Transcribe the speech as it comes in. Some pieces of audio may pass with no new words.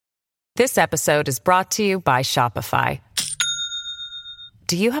This episode is brought to you by Shopify.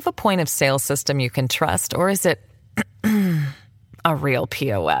 Do you have a point of sale system you can trust, or is it a real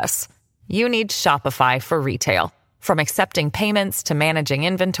POS? You need Shopify for retail. From accepting payments to managing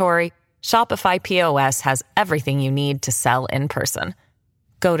inventory, Shopify POS has everything you need to sell in person.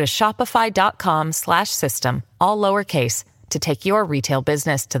 Go to shopify.com/system, all lowercase, to take your retail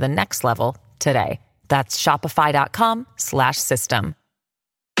business to the next level today. That's shopify.com/system.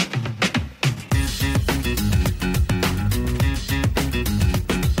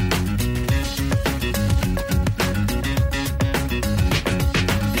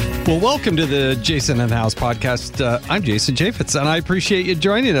 Well, welcome to the Jason in the House podcast. I'm Jason Chaffetz, and I appreciate you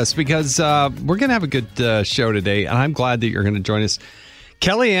joining us because we're going to have a good show today, and I'm glad that you're going to join us.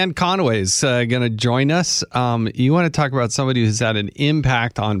 Kellyanne Conway is going to join us. You want to talk about somebody who's had an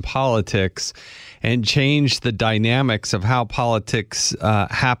impact on politics and changed the dynamics of how politics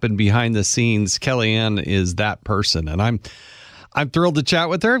happen behind the scenes. Kellyanne is that person, and I'm thrilled to chat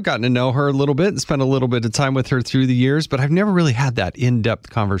with her. I've gotten to know her a little bit and spent a little bit of time with her through the years, but I've never really had that in-depth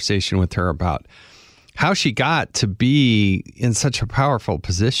conversation with her about how she got to be in such a powerful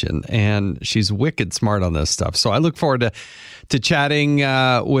position. And she's wicked smart on this stuff. So I look forward to chatting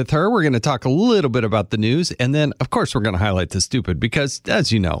with her. We're going to talk a little bit about the news. And then, of course, we're going to highlight the stupid because,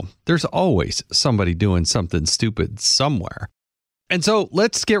 as you know, there's always somebody doing something stupid somewhere. And so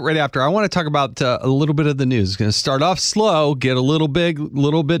let's get right after. I want to talk about a little bit of the news. Going to start off slow, get a little bit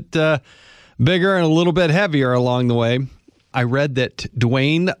bigger and a little bit heavier along the way. I read that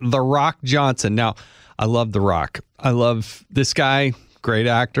Dwayne "The Rock" Johnson. Now, I love The Rock. I love this guy. Great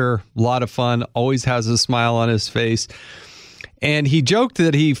actor, a lot of fun, always has a smile on his face. And he joked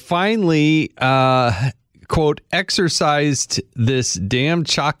that he finally, quote, exorcised this damn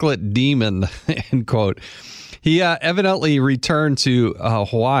chocolate demon, end quote. He evidently returned to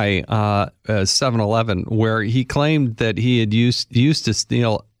Hawaii, 7-Eleven, where he claimed that he had used to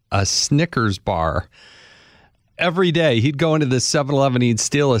steal a Snickers bar. Every day, he'd go into this 7-Eleven, he'd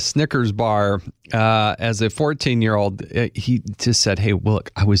steal a Snickers bar. As a 14-year-old, he just said, hey, look,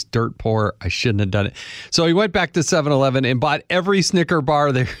 I was dirt poor. I shouldn't have done it. So he went back to 7-Eleven and bought every Snicker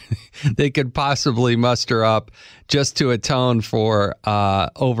bar they could possibly muster up just to atone for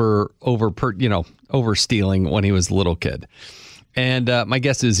overstealing when he was a little kid. And my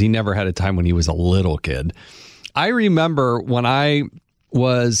guess is he never had a time when he was a little kid. I remember when I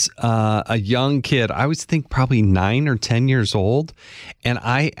was a young kid, I was probably 9 or 10 years old, and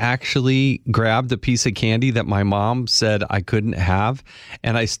I actually grabbed a piece of candy that my mom said I couldn't have,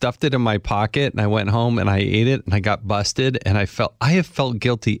 and I stuffed it in my pocket, and I went home and I ate it, and I got busted, and I have felt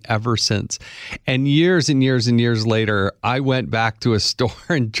guilty ever since. And years and years and years later, I went back to a store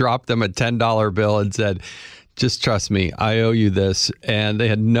and dropped them a $10 bill and said, just trust me, I owe you this. And they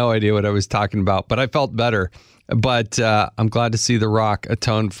had no idea what I was talking about, but I felt better. But I'm glad to see The Rock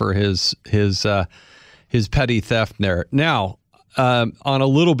atone for his petty theft there. Now, on a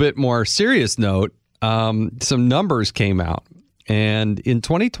little bit more serious note, some numbers came out. And in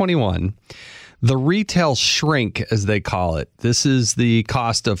 2021, the retail shrink, as they call it, this is the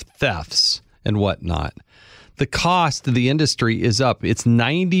cost of thefts and whatnot. The cost of the industry is up. It's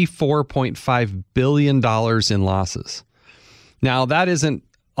 $94.5 billion in losses. Now, that isn't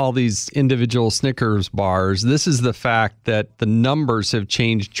all these individual Snickers bars. This is the fact that the numbers have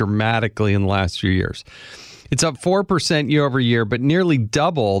changed dramatically in the last few years. It's up 4% year over year, but nearly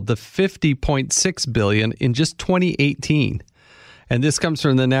double the $50.6 billion in just 2018. And this comes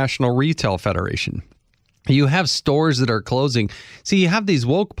from the National Retail Federation. You have stores that are closing. See, you have these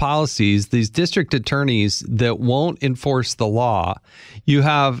woke policies, these district attorneys that won't enforce the law. You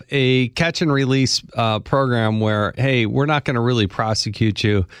have a catch and release program where, hey, we're not going to really prosecute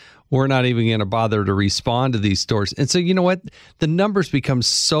you. We're not even going to bother to respond to these stores. And so, you know what? The numbers become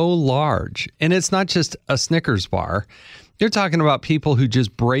so large. And it's not just a Snickers bar. You're talking about people who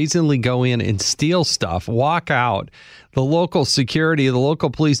just brazenly go in and steal stuff, walk out. The local security, the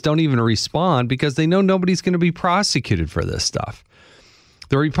local police don't even respond because they know nobody's going to be prosecuted for this stuff.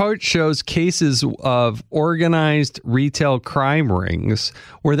 The report shows cases of organized retail crime rings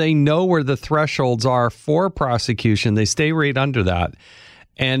where they know where the thresholds are for prosecution. They stay right under that.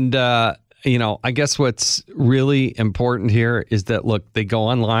 And, I guess what's really important here is that, look, they go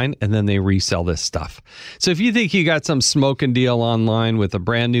online and then they resell this stuff. So if you think you got some smoking deal online with a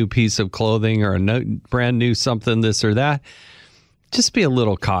brand new piece of clothing or a brand new something, this or that, just be a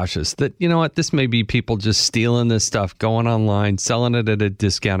little cautious that, you know what, this may be people just stealing this stuff, going online, selling it at a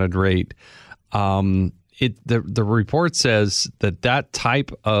discounted rate. The report says that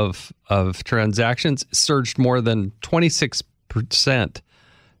type of transactions surged more than 26%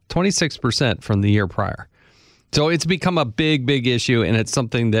 26% from the year prior. So it's become a big, big issue, and it's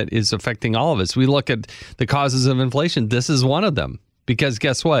something that is affecting all of us. We look at the causes of inflation. This is one of them, because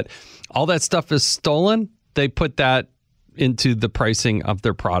guess what? All that stuff is stolen. They put that into the pricing of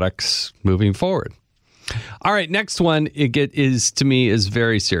their products moving forward. All right, next one is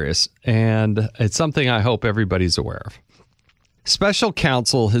very serious, and it's something I hope everybody's aware of. Special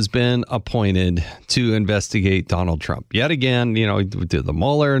counsel has been appointed to investigate Donald Trump. Yet again, he did the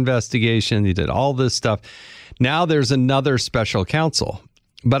Mueller investigation. He did all this stuff. Now there's another special counsel.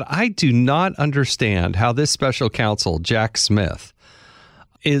 But I do not understand how this special counsel, Jack Smith,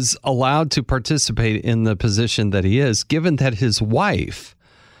 is allowed to participate in the position that he is, given that his wife,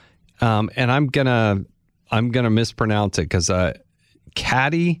 and I'm gonna mispronounce it because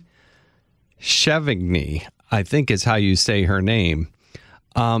Caddy Chevigny, I think is how you say her name.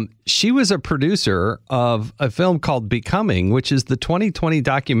 She was a producer of a film called Becoming, which is the 2020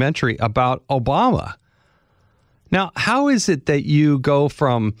 documentary about Obama. Now, how is it that you go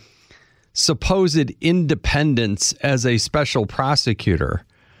from supposed independence as a special prosecutor,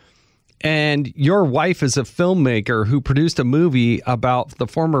 and your wife is a filmmaker who produced a movie about the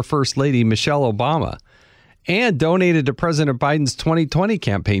former First Lady, Michelle Obama, and donated to President Biden's 2020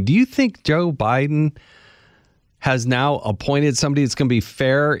 campaign? Do you think Joe Biden has now appointed somebody that's going to be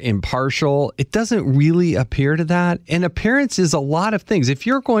fair, impartial? It doesn't really appear to that. And appearance is a lot of things. If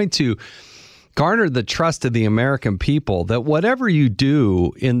you're going to garner the trust of the American people, that whatever you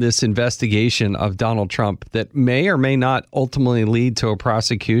do in this investigation of Donald Trump that may or may not ultimately lead to a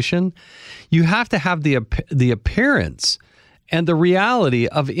prosecution, you have to have the appearance and the reality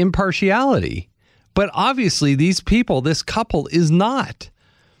of impartiality. But obviously this couple is not.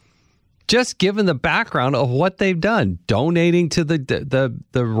 Just given the background of what they've done, donating to the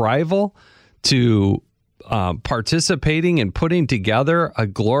rival, to participating and putting together a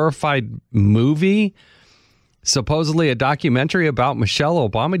glorified movie, supposedly a documentary about Michelle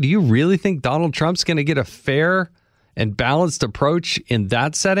Obama. Do you really think Donald Trump's going to get a fair and balanced approach in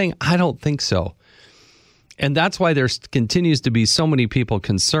that setting? I don't think so. And that's why there continues to be so many people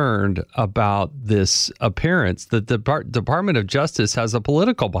concerned about this appearance that the Department of Justice has a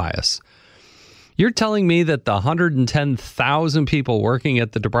political bias. You're telling me that the 110,000 people working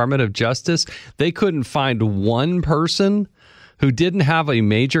at the Department of Justice, they couldn't find one person who didn't have a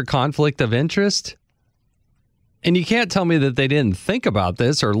major conflict of interest? And you can't tell me that they didn't think about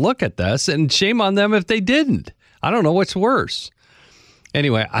this or look at this, and shame on them if they didn't. I don't know what's worse.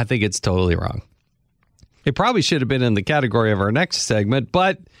 Anyway, I think it's totally wrong. It probably should have been in the category of our next segment,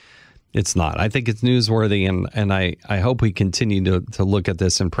 but it's not. I think it's newsworthy, and I hope we continue to look at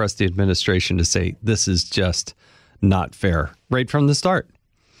this and press the administration to say this is just not fair right from the start.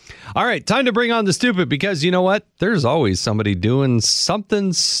 All right, time to bring on the stupid, because you know what? There's always somebody doing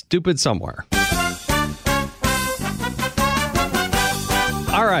something stupid somewhere.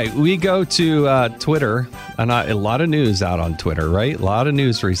 All right, we go to Twitter, and a lot of news out on Twitter, right? A lot of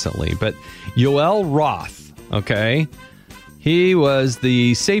news recently, but Yoel Roth, okay? He was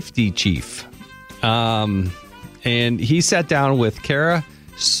the safety chief, and he sat down with Kara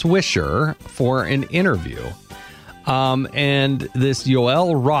Swisher for an interview. And this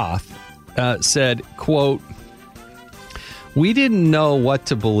Yoel Roth said, quote, "We didn't know what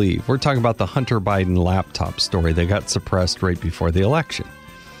to believe." We're talking about the Hunter Biden laptop story that got suppressed right before the election.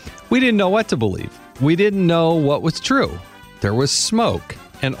 "We didn't know what to believe. We didn't know what was true. There was smoke.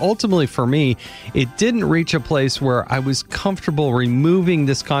 And ultimately for me, it didn't reach a place where I was comfortable removing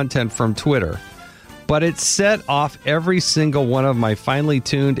this content from Twitter. But it set off every single one of my finely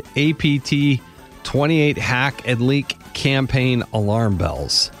tuned APT-28 hack and leak campaign alarm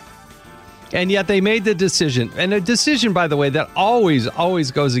bells." And yet they made the decision, and a decision, by the way, that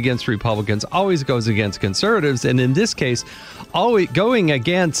always goes against Republicans, always goes against conservatives, and in this case, always going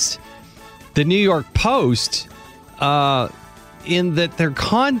against the New York Post, in that their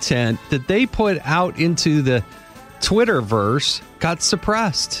content that they put out into the Twitterverse got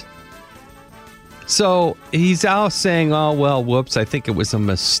suppressed. So he's now saying, oh, well, whoops, I think it was a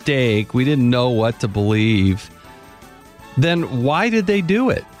mistake. We didn't know what to believe. Then why did they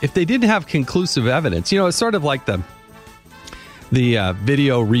do it? If they didn't have conclusive evidence, it's sort of like the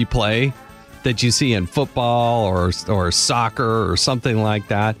video replay that you see in football or soccer or something like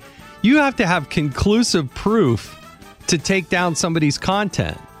that. You have to have conclusive proof to take down somebody's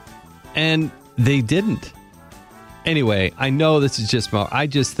content, and they didn't. Anyway, I know this is I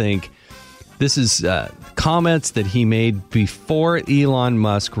just think this is comments that he made before Elon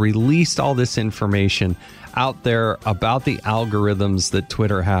Musk released all this information out there about the algorithms that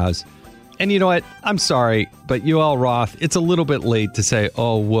Twitter has, And you know what? I'm sorry, but Yoel Roth, it's a little bit late to say,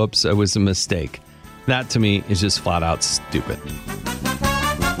 oh, whoops, it was a mistake. That to me is just flat out stupid.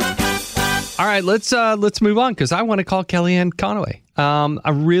 All right, let's move on because I want to call Kellyanne Conway.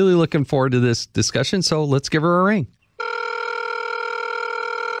 I'm really looking forward to this discussion, so let's give her a ring.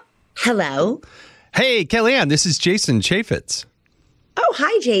 Hello. Hey, Kellyanne, this is Jason Chaffetz. Oh,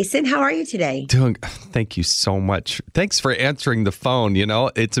 hi, Jason. How are you today? Thank you so much. Thanks for answering the phone. You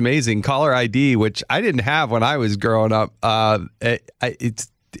know, it's amazing. Caller ID, which I didn't have when I was growing up. I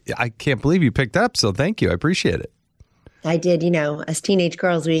can't believe you picked up. So thank you. I appreciate it. I did. You know, as teenage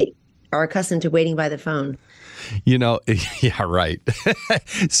girls, we are accustomed to waiting by the phone. You know, yeah, right.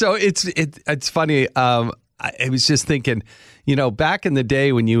 So it's funny. I was just thinking, you know, back in the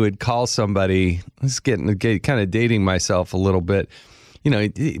day when you would call somebody, kind of dating myself a little bit. You know,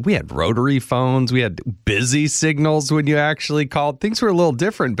 we had rotary phones. We had busy signals when you actually called. Things were a little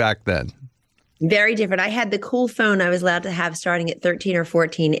different back then. Very different. I had the cool phone I was allowed to have starting at 13 or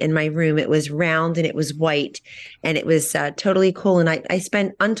 14 in my room. It was round and it was white and it was totally cool. And I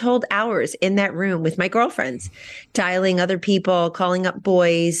spent untold hours in that room with my girlfriends, dialing other people, calling up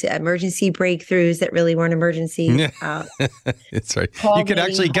boys, emergency breakthroughs that really weren't emergencies. That's right. You could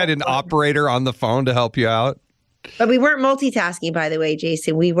actually get an operator on the phone to help you out. But we weren't multitasking, by the way,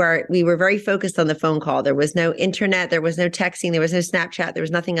 Jason. We were very focused on the phone call. There was no internet. There was no texting. There was no Snapchat. There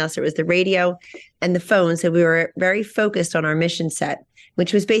was nothing else. There was the radio and the phone. So we were very focused on our mission set,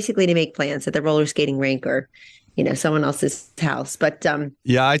 which was basically to make plans at the roller skating rink or, you know, someone else's house. But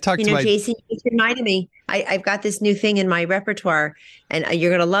yeah, I talked to Jason, you reminded me. I've got this new thing in my repertoire, and you're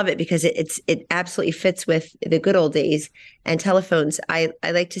going to love it because it absolutely fits with the good old days and telephones. I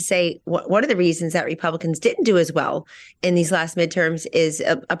like to say one of the reasons that Republicans didn't do as well in these last midterms is,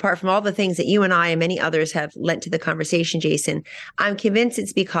 apart from all the things that you and I and many others have lent to the conversation, Jason, I'm convinced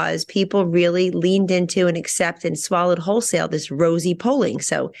it's because people really leaned into and accept and swallowed wholesale this rosy polling.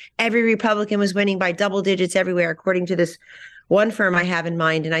 So every Republican was winning by double digits everywhere, according to this one firm I have in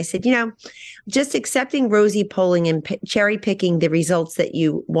mind. And I said, you know, just accepting rosy polling and cherry picking the results that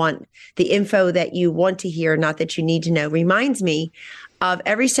you want, the info that you want to hear, not that you need to know, reminds me of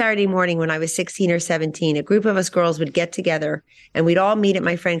every Saturday morning when I was 16 or 17, a group of us girls would get together and we'd all meet at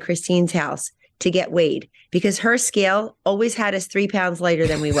my friend Christine's house to get weighed because her scale always had us 3 pounds lighter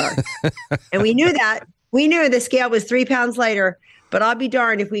than we were. And we knew that. We knew the scale was 3 pounds lighter. But I'll be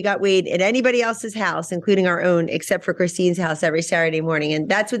darned if we got weighed at anybody else's house, including our own, except for Christine's house every Saturday morning. And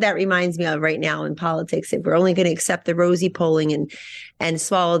that's what that reminds me of right now in politics. If we're only going to accept the rosy polling and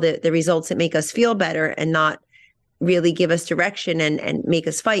swallow the results that make us feel better and not really give us direction and make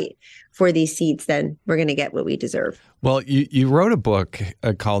us fight for these seats, then we're going to get what we deserve. Well, you wrote a book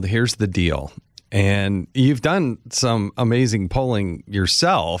called Here's the Deal. And you've done some amazing polling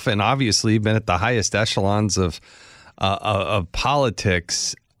yourself, and obviously you've been at the highest echelons of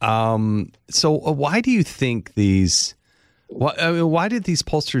politics. So why do you think why did these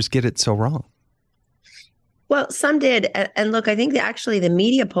pollsters get it so wrong? Well, some did. And look, I think that actually the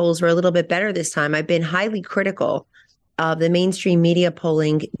media polls were a little bit better this time. I've been highly critical of the mainstream media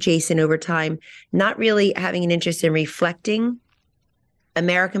polling, Jason, over time, not really having an interest in reflecting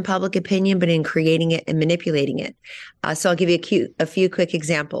American public opinion, but in creating it and manipulating it. So I'll give you a few quick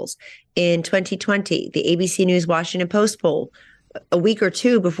examples. In 2020, the ABC News Washington Post poll, a week or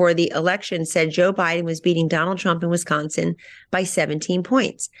two before the election, said Joe Biden was beating Donald Trump in Wisconsin by 17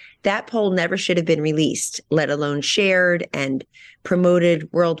 points. That poll never should have been released, let alone shared and promoted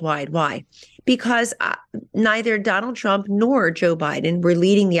worldwide. Why? Because neither Donald Trump nor Joe Biden were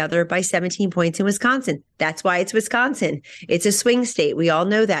leading the other by 17 points in Wisconsin. That's why it's Wisconsin. It's a swing state. We all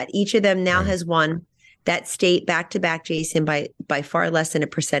know that. Each of them now has won that state back to back, Jason, by far less than a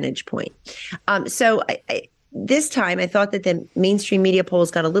percentage point. So this time, I thought that the mainstream media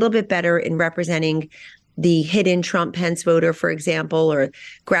polls got a little bit better in representing the hidden Trump-Pence voter, for example, or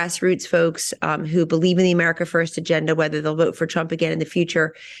grassroots folks who believe in the America First agenda. Whether they'll vote for Trump again in the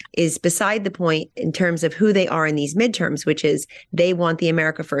future is beside the point in terms of who they are in these midterms, which is they want the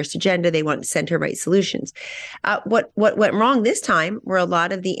America First agenda. They want center-right solutions. What went wrong this time were a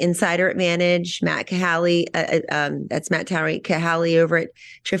lot of the insider advantage, Matt Cahaly, that's Matt Cahaly over at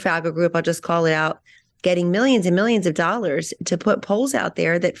Trafalgar Group, I'll just call it out, getting millions and millions of dollars to put polls out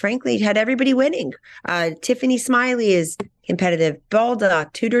there that frankly had everybody winning. Tiffany Smiley is competitive,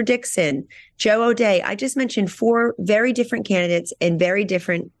 Baldock, Tudor Dixon, Joe O'Dea. I just mentioned 4 very different candidates in very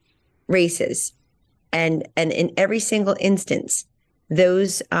different races. And in every single instance,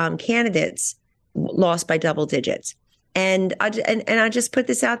 those candidates lost by double digits. And I just put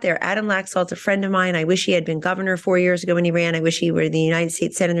this out there. Adam Laxalt's a friend of mine. I wish he had been governor 4 years ago when he ran. I wish he were the United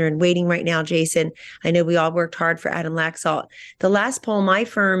States Senator in waiting right now, Jason. I know we all worked hard for Adam Laxalt. The last poll my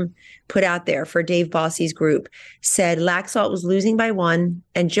firm put out there for Dave Bossie's group said Laxalt was losing by 1.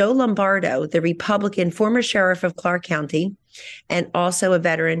 And Joe Lombardo, the Republican former sheriff of Clark County, and also a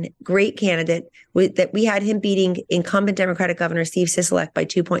veteran, great candidate, that we had him beating incumbent Democratic Governor Steve Sisolak by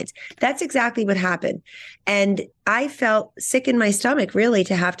 2 points. That's exactly what happened. And I felt sick in my stomach, really,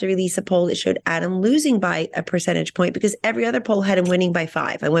 to have to release a poll that showed Adam losing by a percentage point because every other poll had him winning by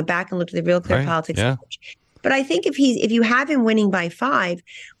 5. I went back and looked at the Real Clear Politics approach. But I think if you have him winning by 5,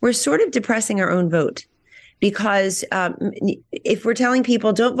 we're sort of depressing our own vote. Because if we're telling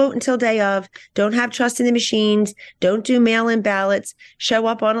people don't vote until day of, don't have trust in the machines, don't do mail-in ballots, show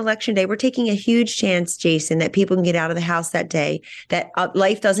up on election day, we're taking a huge chance, Jason, that people can get out of the house that day, that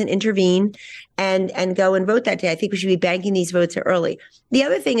life doesn't intervene and go and vote that day. I think we should be banking these votes early. The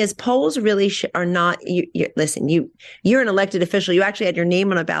other thing is polls really are not, listen, you're an elected official. You actually had your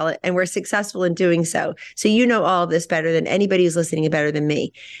name on a ballot and we're successful in doing so. So you know all of this better than anybody who's listening, better than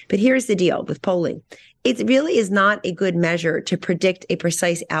me. But here's the deal with polling. It really is not a good measure to predict a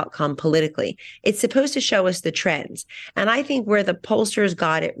precise outcome politically. It's supposed to show us the trends. And I think where the pollsters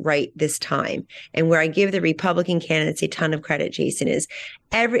got it right this time, and where I give the Republican candidates a ton of credit, Jason, is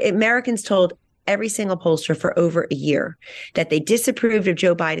Americans told every single pollster for over a year that they disapproved of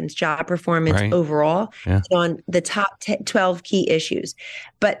Joe Biden's job performance overall on the top 12 key issues.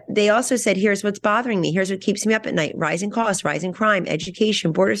 But they also said, here's what's bothering me. Here's what keeps me up at night. Rising costs, rising crime,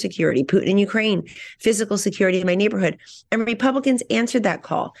 education, border security, Putin in Ukraine, physical security in my neighborhood. And Republicans answered that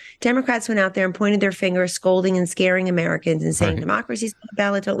call. Democrats went out there and pointed their finger, scolding and scaring Americans and saying, democracy's on the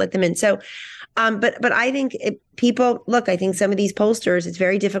ballot, don't let them in. So, but I think people, look, I think some of these pollsters, it's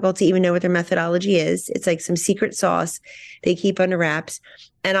very difficult to even know what their methodology is. It's like some secret sauce they keep under wraps.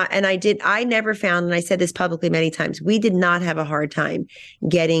 And I never found, and I said this publicly many times, we did not have a hard time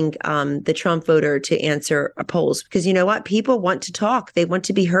getting the Trump voter to answer polls, because you know what? People want to talk. They want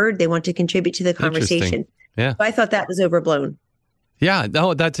to be heard. They want to contribute to the conversation. Yeah. So I thought that was overblown. Yeah,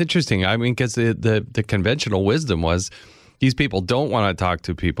 no, that's interesting. I mean, because the conventional wisdom was these people don't want to talk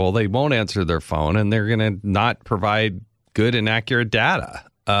to people. They won't answer their phone, and they're going to not provide good and accurate data.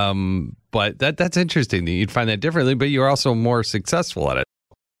 But that's interesting that you'd find that differently, but you're also more successful at it.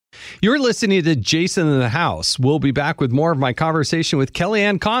 You're listening to Jason in the House. We'll be back with more of my conversation with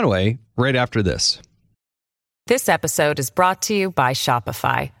Kellyanne Conway right after this. This episode is brought to you by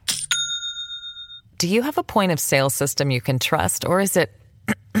Shopify. Do you have a point of sale system you can trust, or is it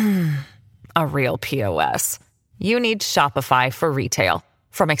a real POS? You need Shopify for retail.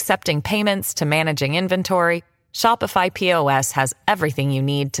 From accepting payments to managing inventory, Shopify POS has everything you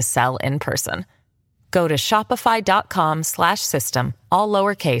need to sell in person. Go to shopify.com/system, all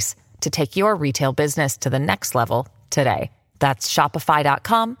lowercase, to take your retail business to the next level today. That's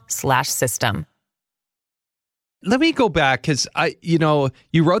shopify.com/system. Let me go back because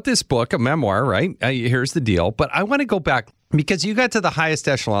you wrote this book, a memoir, right? Here's the deal. But I want to go back because you got to the highest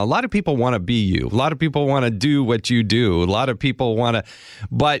echelon. A lot of people want to be you. A lot of people want to do what you do. A lot of people want to,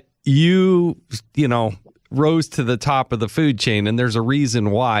 but you rose to the top of the food chain, and there's a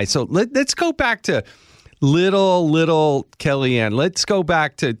reason why. So let's go back to little Kellyanne. Let's go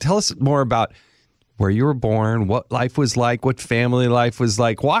back to tell us more about where you were born, what life was like, what family life was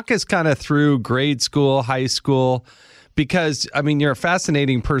like. Walk us kind of through grade school, high school, because, I mean, you're a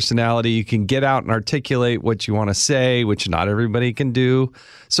fascinating personality. You can get out and articulate what you want to say, which not everybody can do.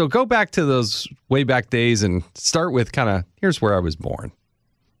 So go back to those way back days and start with kind of, here's where I was born.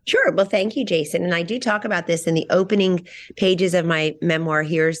 Sure. Well, thank you, Jason. And I do talk about this in the opening pages of my memoir,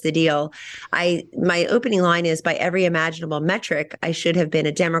 Here's the Deal. My opening line is, by every imaginable metric, I should have been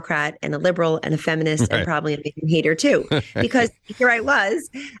a Democrat and a liberal and a feminist and probably a Nathan hater too. Because here I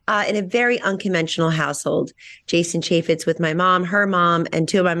was in a very unconventional household. Jason Chaffetz with my mom, her mom, and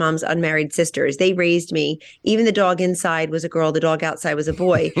 2 of my mom's unmarried sisters. They raised me. Even the dog inside was a girl. The dog outside was a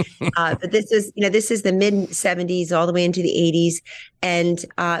boy. But this is the mid 70s all the way into the 80s. And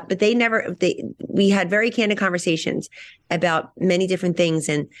but we had very candid conversations about many different things.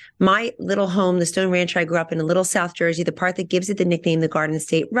 And my little home, the Stone Ranch I grew up in Little South Jersey, the part that gives it the nickname the Garden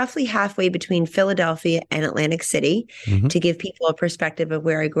State, roughly halfway between Philadelphia and Atlantic City, to give people a perspective of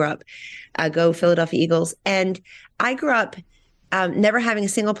where I grew up. Go Philadelphia Eagles. And I grew up never having a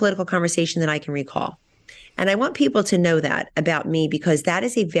single political conversation that I can recall. And I want people to know that about me, because that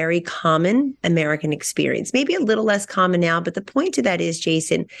is a very common American experience, maybe a little less common now. But the point to that is,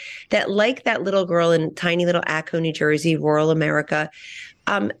 Jason, that like that little girl in tiny little Acco, New Jersey, rural America,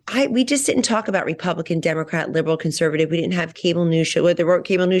 We just didn't talk about Republican, Democrat, liberal, conservative. We didn't have cable news show. Well, there weren't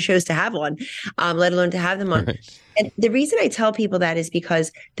cable news shows to have on, let alone to have them on. Right. And the reason I tell people that is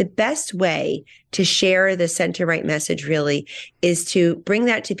because the best way to share the center-right message really is to bring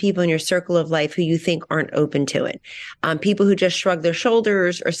that to people in your circle of life who you think aren't open to it. People who just shrug their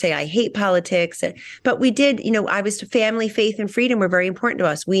shoulders or say, I hate politics. But we did, I was family, faith, and freedom were very important to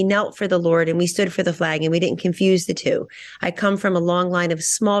us. We knelt for the Lord and we stood for the flag and we didn't confuse the two. I come from a long line of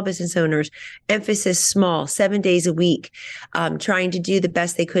small business owners, emphasis small, 7 days a week, trying to do the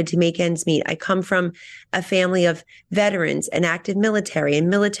best they could to make ends meet. I come from a family of veterans and active military and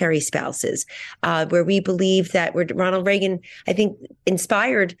military spouses, where we believe that Ronald Reagan, I think,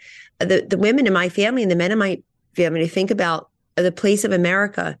 inspired the women in my family and the men in my family to think about the place of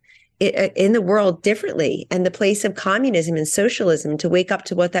America in the world differently, and the place of communism and socialism, to wake up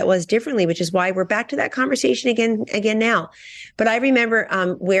to what that was differently, which is why we're back to that conversation again now. But I remember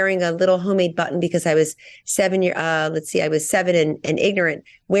wearing a little homemade button because I was 7 and ignorant,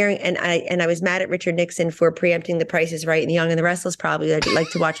 and I was mad at Richard Nixon for preempting The Price is Right and The Young and the Restless, probably I'd like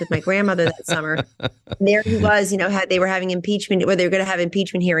to watch with my grandmother that summer. And there he was, they were having impeachment, or they were going to have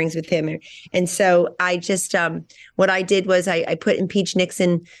impeachment hearings with him. And so I just, what I did was I put impeach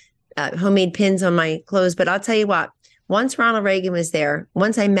Nixon homemade pins on my clothes. But I'll tell you what, once Ronald Reagan was there,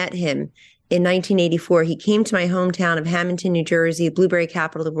 once I met him in 1984, he came to my hometown of Hamilton, New Jersey, blueberry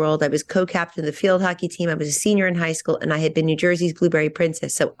capital of the world. I was co-captain of the field hockey team. I was a senior in high school, and I had been New Jersey's blueberry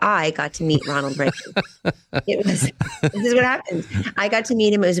princess. So I got to meet Ronald Reagan. This is what happened. I got to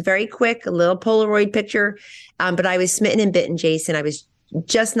meet him. It was very quick, a little Polaroid picture. But I was smitten and bitten, Jason. I was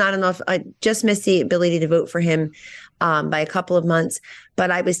just not enough. I just missed the ability to vote for him by a couple of months. But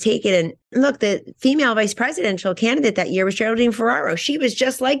I was taken, and look, the female vice presidential candidate that year was Geraldine Ferraro. She was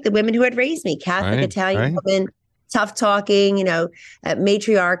just like the women who had raised me, Catholic, Italian woman, tough talking,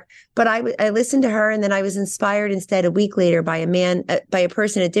 matriarch. But I listened to her, and then I was inspired instead a week later by a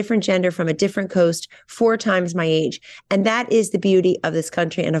person, a different gender from a different coast, 4 times my age. And that is the beauty of this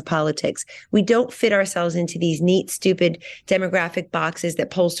country and of politics. We don't fit ourselves into these neat, stupid demographic boxes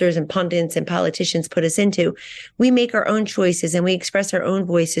that pollsters and pundits and politicians put us into. We make our own choices and we express our own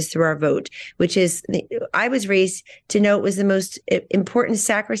voices through our vote, which is, I was raised to know it was the most important,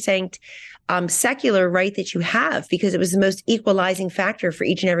 sacrosanct, secular right that you have, because it was the most equalizing factor for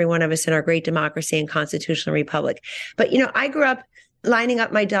each and every one of us in our great democracy and constitutional republic. But, I grew up lining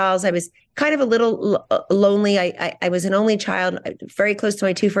up my dolls. I was kind of a little lonely. I was an only child, very close to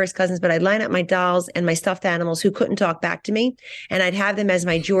my 2 first cousins, but I'd line up my dolls and my stuffed animals who couldn't talk back to me. And I'd have them as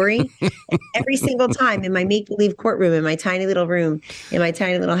my jury. Every single time in my make-believe courtroom, in my tiny little room, in my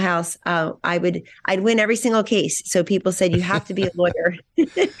tiny little house, I'd win every single case. So people said, you have to be a lawyer.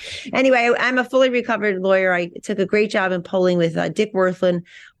 Anyway, I'm a fully recovered lawyer. I took a great job in polling with Dick Worthland,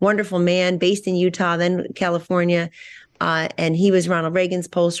 wonderful man based in Utah, then California. And he was Ronald Reagan's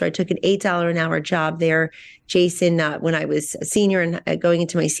pollster. I took an $8 an hour job there, Jason, when I was a senior and going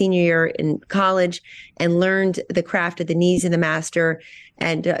into my senior year in college, and learned the craft of the knees of the master.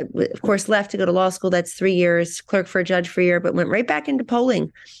 And of course, left to go to law school. That's 3 years, clerk for a judge for a year, but went right back into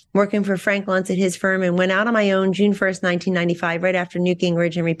polling, working for Frank Luntz at his firm, and went out on my own June 1st, 1995, right after Newt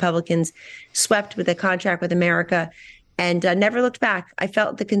Gingrich and Republicans swept with a contract with America, and never looked back. I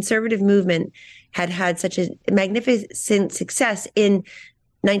felt the conservative movement had such a magnificent success in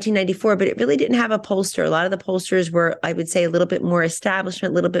 1994, but it really didn't have a pollster. A lot of the pollsters were, I would say, a little bit more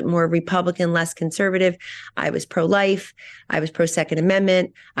establishment, a little bit more Republican, less conservative. I was pro-life. I was pro-Second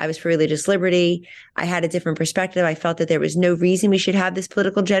Amendment. I was for religious liberty. I had a different perspective. I felt that there was no reason we should have this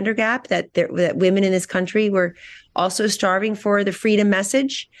political gender gap, that women in this country were also starving for the freedom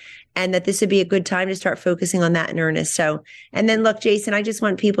message, and that this would be a good time to start focusing on that in earnest. So, and then look, Jason, I just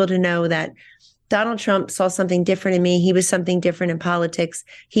want people to know that Donald Trump saw something different in me. He was something different in politics.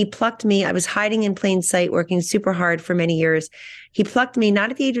 He plucked me. I was hiding in plain sight, working super hard for many years. He plucked me,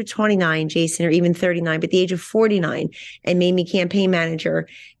 not at the age of 29, Jason, or even 39, but the age of 49, and made me campaign manager.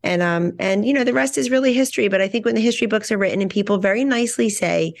 And the rest is really history. But I think when the history books are written and people very nicely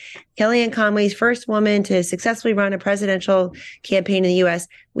say, Kellyanne Conway's first woman to successfully run a presidential campaign in the U.S.,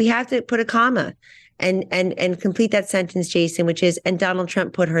 we have to put a comma and complete that sentence, Jason, which is, and Donald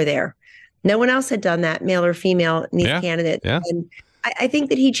Trump put her there. No one else had done that, male or female, in these candidates. Yeah. And I think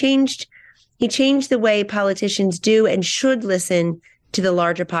that he changed the way politicians do and should listen to the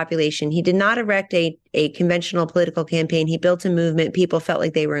larger population. He did not erect a conventional political campaign. He built a movement. People felt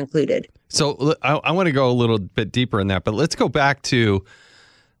like they were included. So I want to go a little bit deeper in that, but let's go back to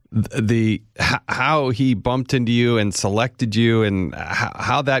how he bumped into you and selected you and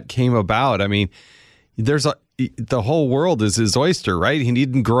how that came about. I mean, the whole world is his oyster, right? He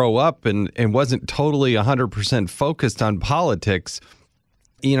didn't grow up and wasn't totally 100% focused on politics.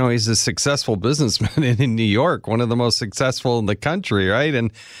 You know, he's a successful businessman in New York, one of the most successful in the country, right?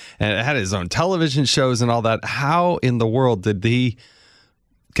 And had his own television shows and all that. How in the world did he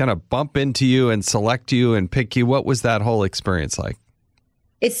kind of bump into you and select you and pick you? What was that whole experience like?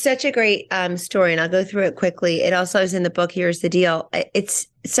 It's such a great story, and I'll go through it quickly. It also is in the book. Here's the deal.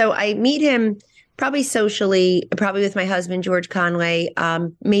 So I meet him probably socially, probably with my husband, George Conway,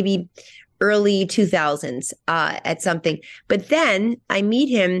 maybe early 2000s at something. But then I meet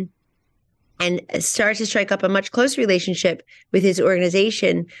him and start to strike up a much closer relationship with his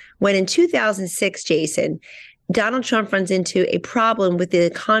organization when in 2006, Jason, Donald Trump runs into a problem with the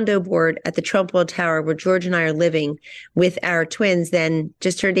condo board at the Trump World Tower, where George and I are living with our twins, then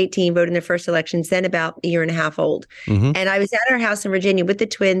just turned 18, voted in their first elections, then about a year and a half old. Mm-hmm. And I was at our house in Virginia with the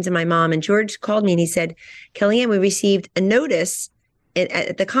twins and my mom, and George called me and he said, Kellyanne, we received a notice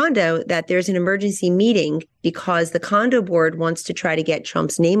at the condo that there's an emergency meeting because the condo board wants to try to get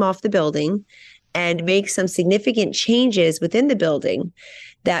Trump's name off the building and make some significant changes within the building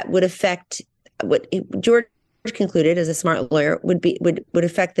that would affect what George concluded, as a smart lawyer, would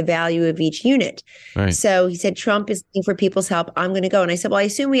affect the value of each unit. Right. So he said, Trump is looking for people's help. I'm going to go. And I said, well, I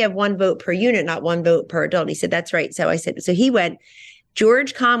assume we have one vote per unit, not one vote per adult. He said, that's right. So I said, so he went.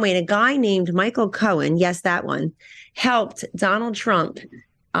 George Conway and a guy named Michael Cohen, yes, that one, helped Donald Trump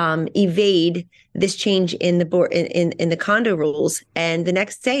evade this change in the board in the condo rules. And the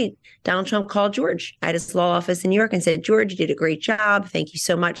next day, Donald Trump called George at his law office in New York and said, George, you did a great job. Thank you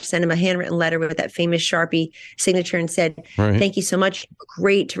so much. Sent him a handwritten letter with that famous Sharpie signature and said, thank you so much.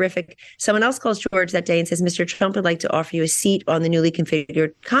 Great, terrific. Someone else calls George that day and says, Mr. Trump would like to offer you a seat on the newly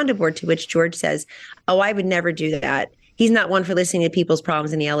configured condo board, to which George says, oh, I would never do that. He's not one for listening to people's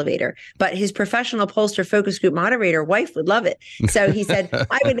problems in the elevator, but his professional pollster focus group moderator wife would love it. So he said,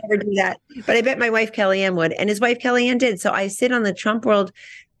 I would never do that, but I bet my wife Kellyanne would. And his wife Kellyanne did. So I sit on the Trump World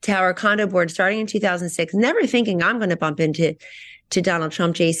Tower condo board starting in 2006, never thinking I'm going to bump into Donald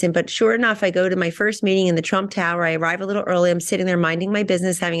Trump, Jason. But sure enough, I go to my first meeting in the Trump Tower. I arrive a little early. I'm sitting there minding my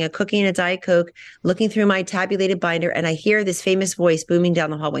business, having a cookie and a Diet Coke, looking through my tabulated binder, and I hear this famous voice booming down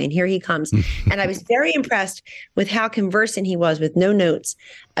the hallway. And here he comes. And I was very impressed with how conversant he was with no notes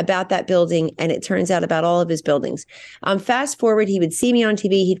about that building. And it turns out about all of his buildings. Fast forward, he would see me on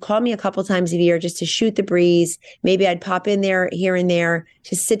TV. He'd call me a couple times a year just to shoot the breeze. Maybe I'd pop in there here and there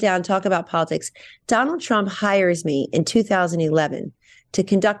to sit down, talk about politics. Donald Trump hires me in 2011 to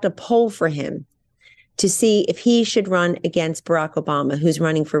conduct a poll for him to see if he should run against Barack Obama, who's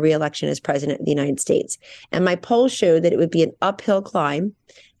running for re-election as president of the United States. And my poll showed that it would be an uphill climb,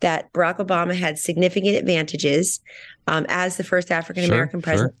 that Barack Obama had significant advantages as the first African-American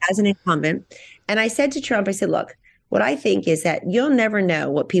president, as an incumbent. And I said to Trump, I said, look, what I think is that you'll never know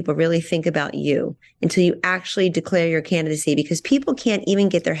what people really think about you until you actually declare your candidacy, because people can't even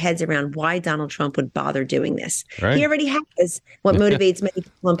get their heads around why Donald Trump would bother doing this. Right. He already has what motivates many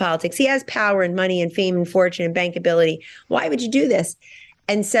people in politics. He has power and money and fame and fortune and bankability. Why would you do this?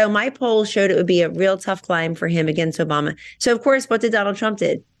 And so my poll showed it would be a real tough climb for him against Obama. So, of course, what did Donald Trump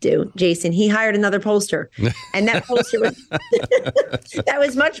do, Jason? He hired another pollster. And that pollster was that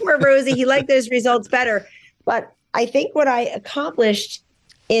was much more rosy. He liked those results better. But I think what I accomplished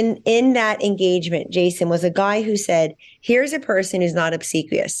in that engagement, Jason, was a guy who said, here's a person who's not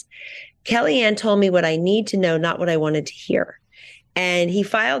obsequious. Kellyanne told me what I need to know, not what I wanted to hear. And he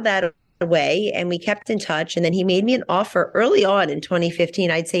filed that away and we kept in touch. And then he made me an offer early on in 2015,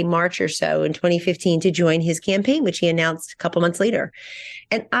 I'd say March or so in 2015, to join his campaign, which he announced a couple months later.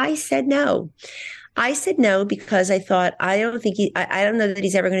 And I said no. I said no because I thought, I don't know that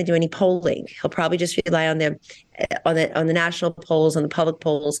he's ever going to do any polling. He'll probably just rely on the national polls, on the public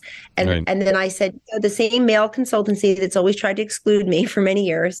polls. And right. And then I said, the same male consultancy that's always tried to exclude me for many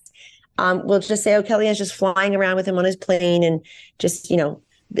years, will just say, oh, Kellyanne's just flying around with him on his plane and just,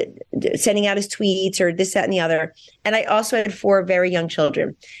 sending out his tweets or this, that, and the other. And I also had 4 very young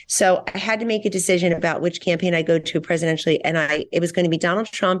children. So I had to make a decision about which campaign I go to presidentially. And it was going to be Donald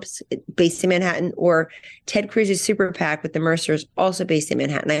Trump's, based in Manhattan, or Ted Cruz's super PAC with the Mercers, also based in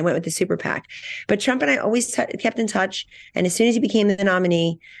Manhattan. I went with the super PAC. But Trump and I always kept in touch. And as soon as he became the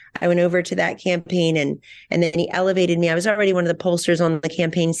nominee, I went over to that campaign and then he elevated me. I was already one of the pollsters on the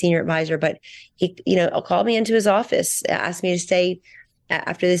campaign, senior advisor, but he, called me into his office, asked me to stay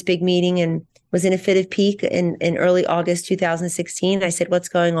after this big meeting, and was in a fit of pique in early August 2016. I said, what's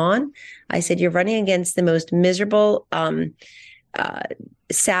going on? I said, you're running against the most miserable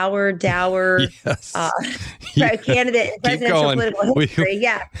sour, dour Yes. candidate in presidential going. political history.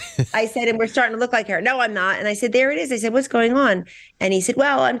 Yeah. I said, and we're starting to look like her. No, I'm not. And I said, there it is. I said, what's going on? And he said,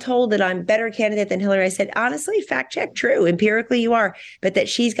 well, I'm told that I'm a better candidate than Hillary. I said, honestly, fact check, true. Empirically, you are, but that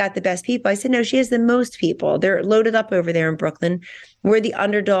she's got the best people. I said, no, she has the most people. They're loaded up over there in Brooklyn. We're the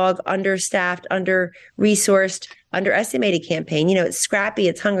underdog, understaffed, under-resourced, underestimated campaign. You know, it's scrappy,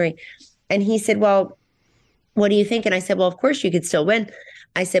 it's hungry. And he said, well, what do you think? And I said, well, of course you could still win.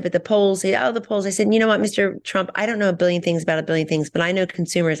 I said, but the polls, the polls. I said, you know what, Mr. Trump, I don't know a billion things about a billion things, but I know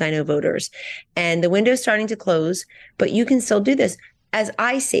consumers, I know voters. And the window's starting to close, but you can still do this. As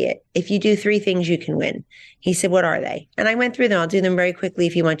I see it, if you do 3 things, you can win. He said, what are they? And I went through them. I'll do them very quickly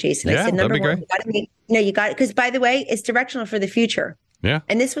if you want, Jason. Yeah, I said, number one, great. because by the way, it's directional for the future. Yeah.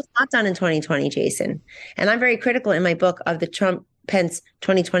 And this was not done in 2020, Jason. And I'm very critical in my book of the Trump-Pence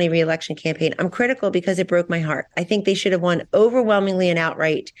 2020 reelection campaign. I'm critical because it broke my heart. I think they should have won overwhelmingly and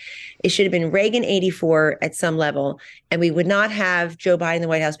outright. It should have been Reagan 84 at some level. And we would not have Joe Biden in the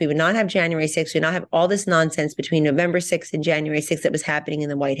White House. We would not have January 6th. We would not have all this nonsense between November 6th and January 6th that was happening in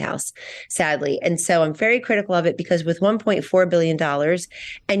the White House, sadly. And so I'm very critical of it because with $1.4 billion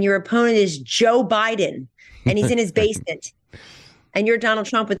and your opponent is Joe Biden and he's in his basement. And you're Donald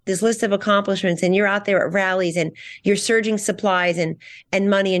Trump with this list of accomplishments, and you're out there at rallies, and you're surging supplies and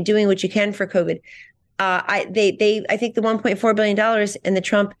money and doing what you can for COVID. I think the $1.4 billion in the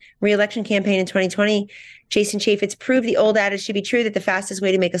Trump reelection campaign in 2020, Jason Chaffetz proved the old adage to be true that the fastest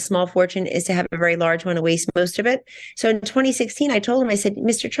way to make a small fortune is to have a very large one and waste most of it. So in 2016, I told him, I said,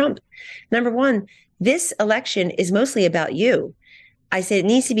 Mr. Trump, number one, this election is mostly about you. I said, it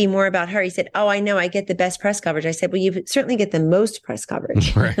needs to be more about her. He said, oh, I know. I get the best press coverage. I said, well, you certainly get the most press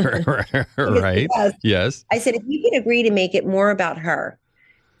coverage. Right. Yes. I said, if you can agree to make it more about her,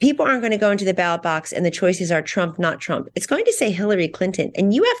 people aren't going to go into the ballot box and the choices are Trump, not Trump. It's going to say Hillary Clinton.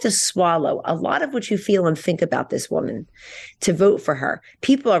 And you have to swallow a lot of what you feel and think about this woman to vote for her.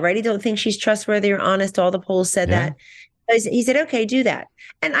 People already don't think she's trustworthy or honest. All the polls said that. He said, okay, do that.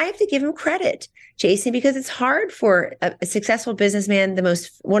 And I have to give him credit, Jason, because it's hard for a successful businessman,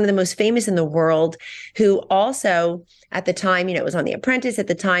 one of the most famous in the world, who also at the time, was on The Apprentice at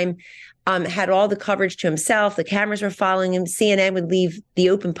the time, had all the coverage to himself. The cameras were following him. CNN would leave the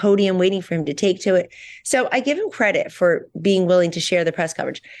open podium waiting for him to take to it. So I give him credit for being willing to share the press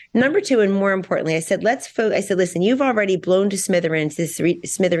coverage. Number 2, and more importantly, I said, listen, you've already blown to smithereens this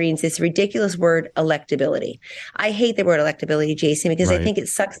ridiculous word electability. I hate the word electability, Jason, because I think it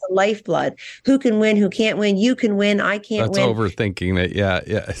sucks the lifeblood. Who can win? Who can't win? You can win. I can't win. That's overthinking it. Yeah.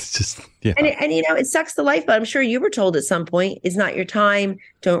 It's just, yeah. And it sucks the lifeblood. I'm sure you were told at some point, it's not your time.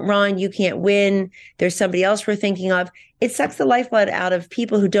 Don't run. You can't win. There's somebody else we're thinking of. It sucks the lifeblood out of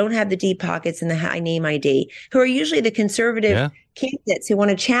people who don't have the deep pockets and the high name ID, who are usually the conservative candidates who want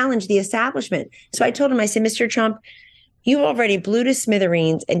to challenge the establishment. So I told him, I said, Mr. Trump, you already blew to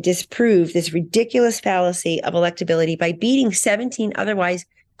smithereens and disproved this ridiculous fallacy of electability by beating 17 otherwise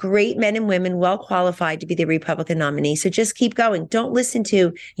great men and women, well qualified to be the Republican nominee. So just keep going. Don't listen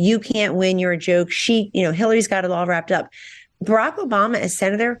to, you can't win, you're a joke. Hillary's got it all wrapped up. Barack Obama, as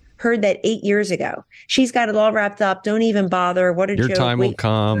senator, heard that 8 years ago. She's got it all wrapped up. Don't even bother. What a joke. Your time will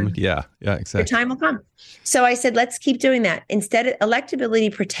come. Yeah, exactly. Your time will come. So I said, let's keep doing that. Instead,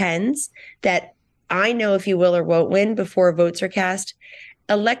 electability pretends that I know if you will or won't win before votes are cast.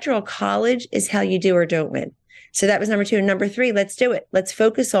 Electoral college is how you do or don't win. So that was number 2. And number 3, let's do it. Let's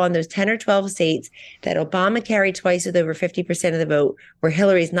focus on those 10 or 12 states that Obama carried twice with over 50% of the vote, where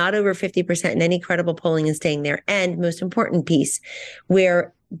Hillary's not over 50% in any credible polling and staying there. And most important piece,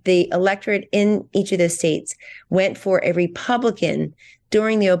 where the electorate in each of those states went for a Republican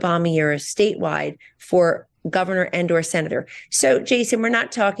during the Obama years statewide for governor and or senator. So, Jason, we're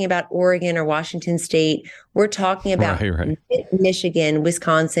not talking about Oregon or Washington State. We're talking about Michigan,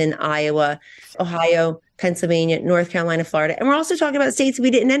 Wisconsin, Iowa, Ohio, Pennsylvania, North Carolina, Florida. And we're also talking about states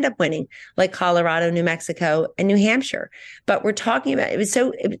we didn't end up winning, like Colorado, New Mexico, and New Hampshire. But we're talking about,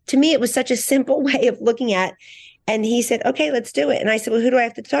 to me, it was such a simple way of looking at. And he said, okay, let's do it. And I said, well, who do I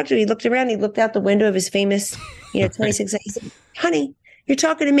have to talk to? He looked around, he looked out the window of his famous, 26. He said, honey, you're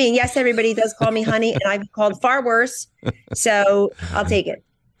talking to me. And yes, everybody does call me honey, and I've called far worse. So I'll take it.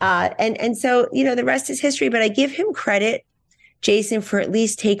 And so, the rest is history, but I give him credit, Jason, for at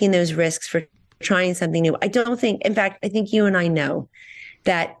least taking those risks, for trying something new. I don't think, in fact, I think you and I know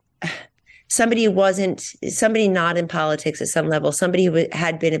that somebody not in politics at some level, somebody who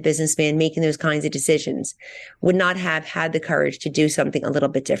had been a businessman making those kinds of decisions would not have had the courage to do something a little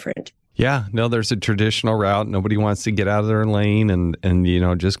bit different. Yeah, no, there's a traditional route. Nobody wants to get out of their lane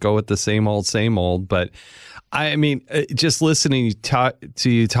and just go with the same old. But I mean, just listening to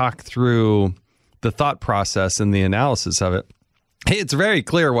you talk through the thought process and the analysis of it, it's very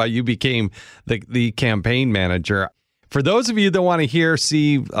clear why you became the campaign manager. For those of you that want to hear,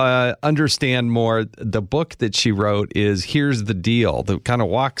 see, understand more, the book that she wrote is Here's the Deal, that kind of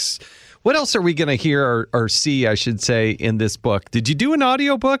walks. What else are we going to hear or see, I should say, in this book? Did you do an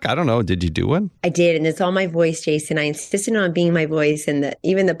audiobook? I don't know. Did you do one? I did. And it's all my voice, Jason. I insisted on being my voice, and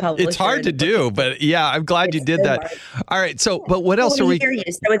even the publisher. It's hard to do, but yeah, I'm glad you did that. Hard. All right. So, but what else are we? So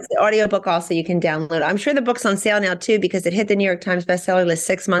it's the audiobook also you can download. I'm sure the book's on sale now too, because it hit the New York Times bestseller list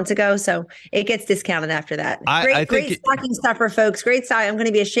 6 months ago. So it gets discounted after that. Great stocking stuffer, folks. Great stock. I'm going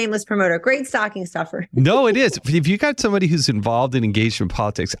to be a shameless promoter. Great stocking stuffer. No, it is. If you got somebody who's involved and engaged in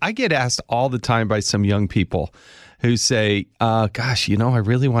politics, I get asked all the time by some young people who say, gosh, I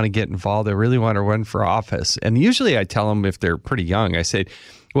really want to get involved. I really want to run for office. And usually I tell them, if they're pretty young, I say,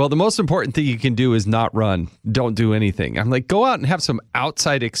 well, the most important thing you can do is not run. Don't do anything. I'm like, go out and have some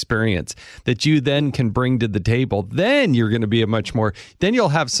outside experience that you then can bring to the table. Then you're going to be then you'll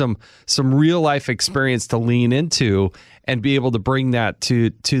have some real life experience to lean into and be able to bring that to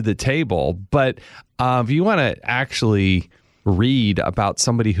the table. But if you want to actually read about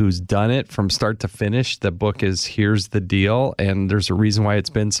somebody who's done it from start to finish, the book is Here's the Deal, and there's a reason why it's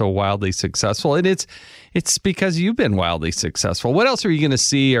been so wildly successful, and it's because you've been wildly successful. What else are you going to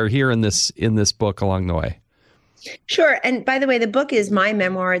see or hear in this book along the way? Sure. And by the way, the book is my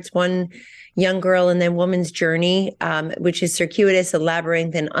memoir. It's one young girl and then woman's journey, which is circuitous, a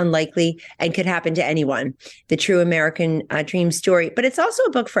labyrinth, and unlikely, and could happen to anyone. The true American dream story. But it's also a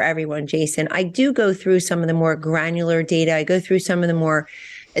book for everyone, Jason. I do go through some of the more granular data. I go through some of the more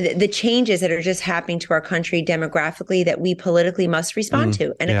the changes that are just happening to our country demographically that we politically must respond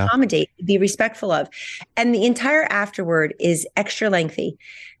to and accommodate, be respectful of. And the entire afterword is extra lengthy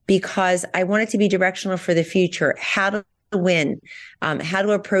because I want it to be directional for the future. How to win, how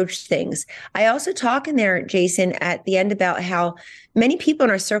to approach things. I also talk in there, Jason, at the end about how many people in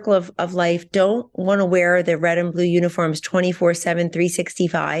our circle of life don't want to wear the red and blue uniforms 24/7,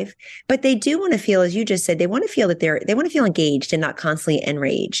 365, but they do want to feel, as you just said, they want to feel that they want to feel engaged and not constantly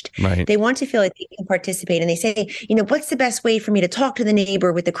enraged. Right. They want to feel like they can participate. And they say, what's the best way for me to talk to the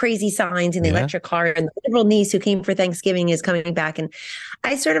neighbor with the crazy signs and the electric car, and the liberal niece who came for Thanksgiving is coming back. And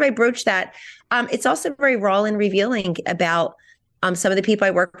I broach that. It's also very raw and revealing about some of the people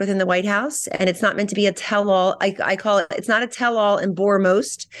I work with in the White House. And it's not meant to be a tell-all. I call it, it's not a tell-all and bore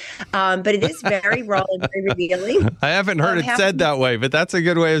most, but it is very raw and very revealing. I haven't heard it said that way, but that's a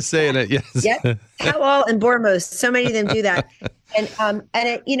good way of saying it. Yes. Yes. Tell-all and bore most. So many of them do that. And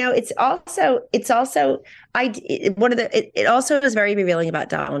it also is very revealing about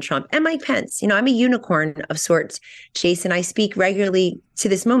Donald Trump and Mike Pence. I'm a unicorn of sorts, Jason. I speak regularly to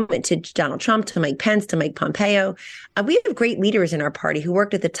this moment to Donald Trump, to Mike Pence, to Mike Pompeo. We have great leaders in our party who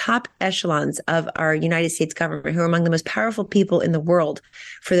worked at the top echelons of our United States government, who are among the most powerful people in the world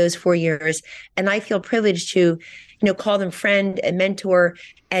for those 4 years. And I feel privileged to call them friend and mentor,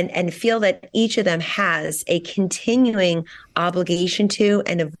 and feel that each of them has a continuing obligation to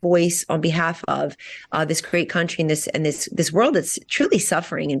and a voice on behalf of this great country and this world that's truly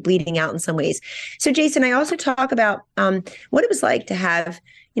suffering and bleeding out in some ways. So, Jason, I also talk about what it was like to have,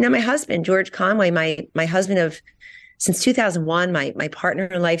 my husband, George Conway, my husband of since 2001, my partner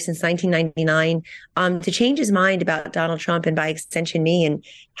in life since 1999, to change his mind about Donald Trump and by extension me, and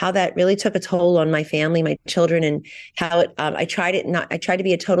how that really took a toll on my family, my children, and how I tried to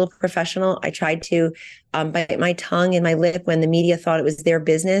be a total professional. I tried to bite my tongue and my lip when the media thought it was their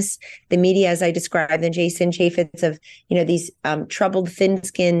business. The media, as I described them, Jason, Chaffetz of, these troubled,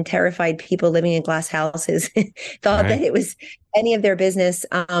 thin-skinned, terrified people living in glass houses thought that it was any of their business.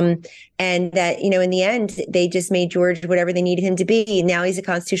 And that, in the end, they just made George whatever they needed him to be. Now he's a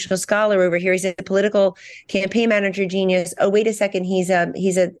constitutional scholar. Over here, he's a political campaign manager genius. Oh, wait a second. He's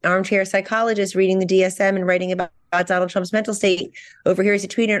an armchair psychologist reading the DSM and writing about Donald Trump's mental state. Over here is a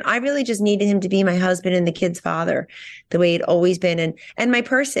tweeter. And I really just needed him to be my husband and the kid's father, the way it always been. And my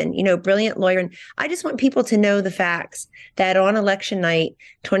person, brilliant lawyer. And I just want people to know the facts that on election night,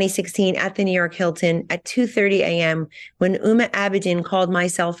 2016 at the New York Hilton at 2:30 a.m., when Uma Abedin called my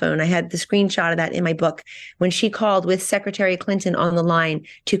cell phone, I had the screenshot of that in my book, when she called with Secretary Clinton on the line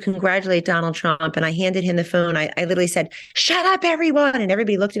to congratulate Donald Trump. And I handed him the phone. I literally said, "Shut up, everyone." And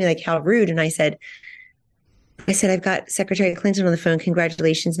everybody looked at me like, how rude. And I said, I've got Secretary Clinton on the phone.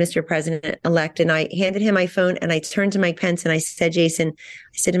 Congratulations, Mr. President-elect. And I handed him my phone, and I turned to Mike Pence and I said, Jason,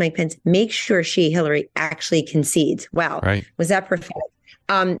 to Mike Pence, make sure Hillary, actually concedes. Wow. Right. Was that prophetic?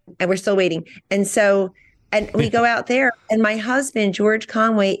 And we're still waiting. And so, and we go out there, and my husband, George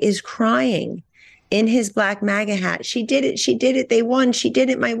Conway, is crying in his black MAGA hat. She did it. She did it. They won. She did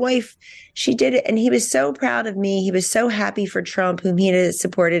it. My wife, she did it. And he was so proud of me. He was so happy for Trump, whom he had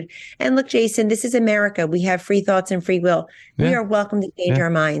supported. And look, Jason, this is America. We have free thoughts and free will. Yeah. We are welcome to change our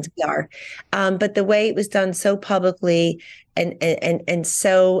minds. We are. But the way it was done so publicly and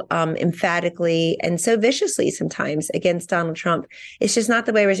so emphatically and so viciously sometimes against Donald Trump, it's just not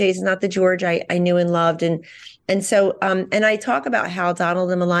the way it was raised. It's not the George I knew and loved. And so, and I talk about how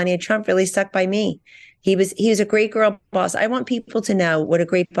Donald and Melania Trump really stuck by me. He was a great girl boss. I want people to know what a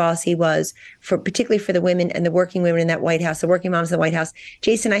great boss he was, particularly for the women and the working women in that White House, the working moms in the White House.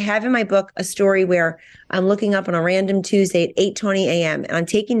 Jason, I have in my book a story where I'm looking up on a random Tuesday at 8:20 a.m. and I'm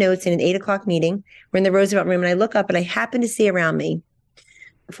taking notes in an 8 o'clock meeting. We're in the Roosevelt room, and I look up and I happen to see around me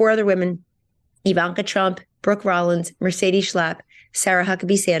 4 other women: Ivanka Trump, Brooke Rollins, Mercedes Schlapp, Sarah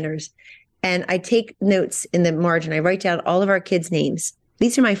Huckabee Sanders. And I take notes in the margin. I write down all of our kids' names.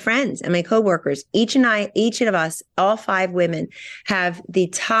 These are my friends and my coworkers. Each of us, all 5 women, have the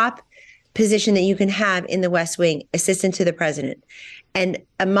top position that you can have in the West Wing, assistant to the president. And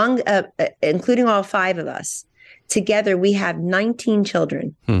among, including all 5 of us, together we have 19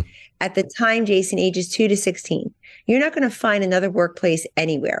 children. At the time, Jason, ages 2 to 16. You're not going to find another workplace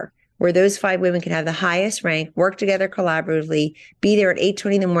anywhere where those 5 women can have the highest rank, work together collaboratively, be there at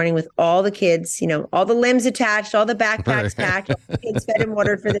 8:20 in the morning with all the kids, all the limbs attached, all the backpacks packed, all the kids fed and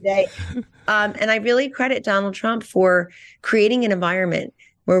watered for the day. And I really credit Donald Trump for creating an environment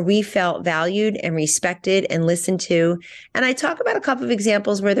where we felt valued and respected and listened to. And I talk about a couple of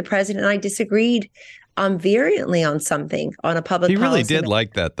examples where the president and I disagreed virulently on something, on a public policy. He really did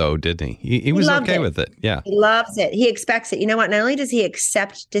like that, though, didn't he? He was okay with it. Yeah. He loves it. He expects it. You know what? Not only does he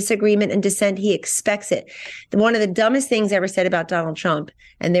accept disagreement and dissent, he expects it. One of the dumbest things ever said about Donald Trump,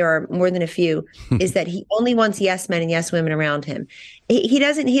 and there are more than a few, is that he only wants yes men and yes women around him.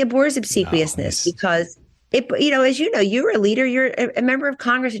 He abhors obsequiousness because as you know, you're a leader, you're a member of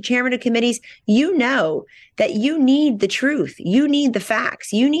Congress, a chairman of committees, you know that you need the truth. You need the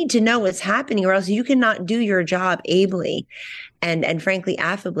facts. You need to know what's happening, or else you cannot do your job ably and frankly,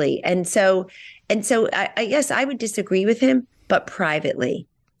 affably. And so I guess I would disagree with him, but privately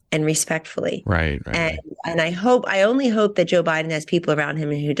and respectfully. Right. And I only hope that Joe Biden has people around him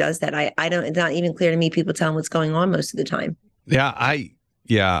who does that. It's not even clear to me people tell him what's going on most of the time.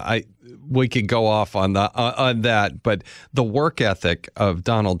 We could go off on that, but the work ethic of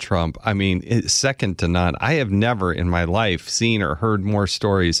Donald Trump, I mean, is second to none. I have never in my life seen or heard more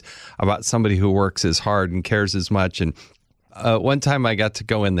stories about somebody who works as hard and cares as much. And one time I got to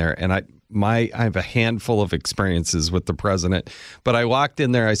go in there, and I have a handful of experiences with the president, but I walked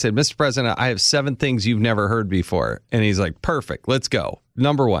in there. I said, "Mr. President, I have 7 things you've never heard before." And he's like, "Perfect. Let's go.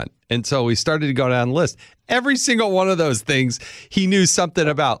 Number 1. And so we started to go down the list. Every single one of those things he knew something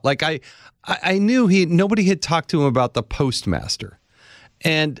about. Like I knew nobody had talked to him about the postmaster.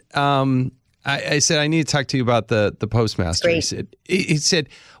 And I said, "I need to talk to you about the postmaster." He said,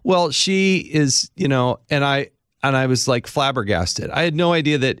 "Well, she is, and I was like flabbergasted. I had no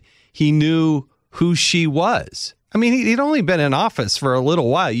idea that he knew who she was. I mean, he'd only been in office for a little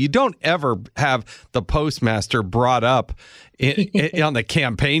while. You don't ever have the postmaster brought up on the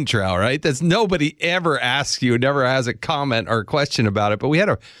campaign trail, right? That's nobody ever asks you, never has a comment or a question about it. But we had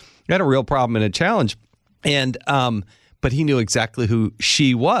a real problem and a challenge, and but he knew exactly who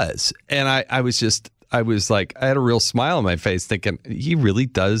she was, and I was like, I had a real smile on my face, thinking he really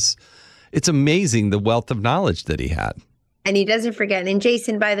does. It's amazing the wealth of knowledge that he had. And he doesn't forget. And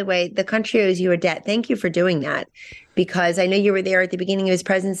Jason, by the way, the country owes you a debt. Thank you for doing that, because I know you were there at the beginning of his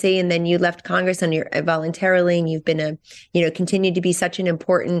presidency, and then you left Congress on your voluntarily, and you've been continued to be such an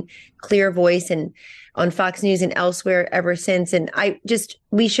important, clear voice and on Fox News and elsewhere ever since. And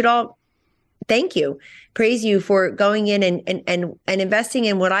we should all thank you, praise you for going in and investing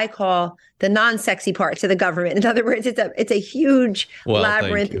in what I call the non-sexy parts of the government. In other words, it's a huge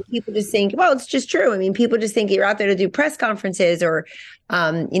labyrinth. And people just think, well, it's just true. I mean, people just think you're out there to do press conferences or,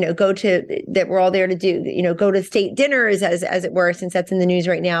 go to that. We're all there to do, go to state dinners as it were, since that's in the news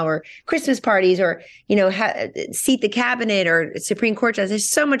right now, or Christmas parties, or, seat the cabinet or Supreme Court judges. There's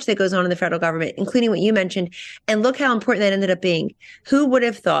so much that goes on in the federal government, including what you mentioned. And look how important that ended up being. Who would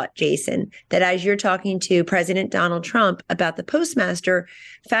have thought, Jason, that as you're talking to President Donald Trump about the postmaster,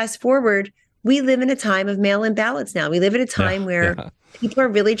 fast forward, we live in a time of mail-in ballots now. We live in a time where people are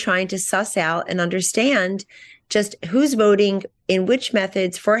really trying to suss out and understand just who's voting in which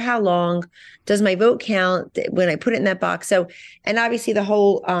methods, for how long, does my vote count when I put it in that box? So, and obviously the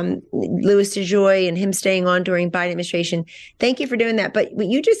whole Louis DeJoy and him staying on during Biden administration. Thank you for doing that. But what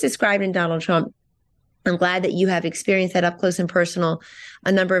you just described in Donald Trump, I'm glad that you have experienced that up close and personal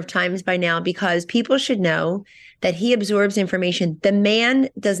a number of times by now, because people should know that he absorbs information. The man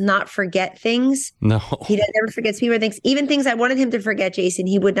does not forget things. No. He never forgets people or things. Even things I wanted him to forget, Jason,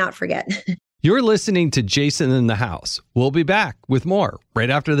 he would not forget. You're listening to Jason in the House. We'll be back with more right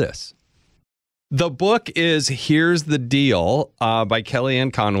after this. The book is Here's the Deal by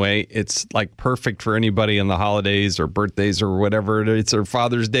Kellyanne Conway. It's like perfect for anybody in the holidays or birthdays or whatever. It's or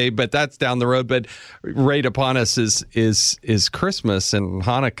Father's Day, but that's down the road. But right upon us is Christmas and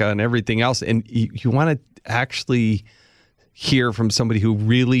Hanukkah and everything else. And you want to actually hear from somebody who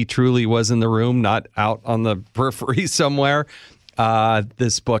really, truly was in the room, not out on the periphery somewhere.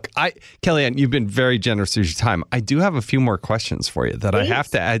 This book. Kellyanne, you've been very generous with your time. I do have a few more questions for you that Please. I have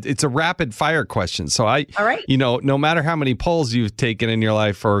to add. It's a rapid fire question. So all right. No matter how many polls you've taken in your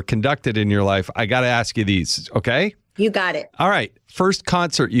life or conducted in your life, I got to ask you these. Okay. You got it. All right. First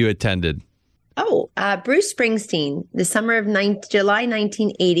concert you attended. Bruce Springsteen, the summer of July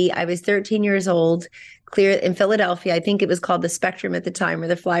 1980. I was 13 years old. Clear in Philadelphia. I think it was called the Spectrum at the time, where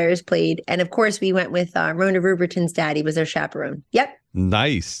the Flyers played. And of course, we went with Rona Ruberton's daddy was our chaperone. Yep.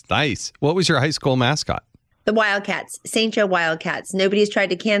 Nice. What was your high school mascot? The Wildcats, St. Joe Wildcats. Nobody's tried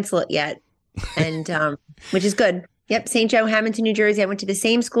to cancel it yet, and which is good. Yep, St. Joe, Hamilton, New Jersey. I went to the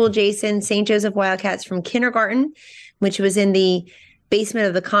same school, Jason, St. Joseph Wildcats, from kindergarten, which was in the basement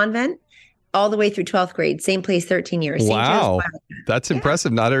of the convent, all the way through 12th grade. Same place, 13 years. Wow. That's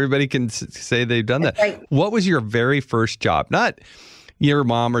impressive. Not everybody can say they've done that. Right. What was your very first job? Not your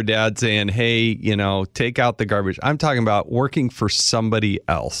mom or dad saying, hey, take out the garbage. I'm talking about working for somebody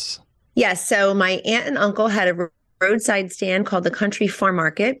else. Yes. So my aunt and uncle had a roadside stand called the Country Farm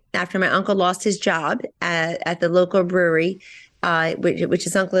Market after my uncle lost his job at the local brewery, which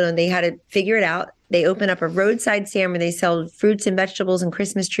his uncle owned. They had to figure it out. They opened up a roadside stand where they sell fruits and vegetables and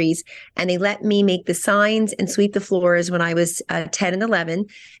Christmas trees. And they let me make the signs and sweep the floors when I was 10 and 11.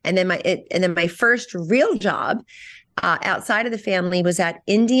 And then my first real job outside of the family was at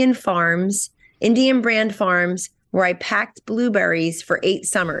Indian Brand Farms, where I packed blueberries for 8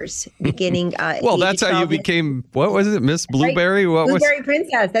 summers, beginning. Well, that's how you became. What was it, Miss Blueberry? Right. Blueberry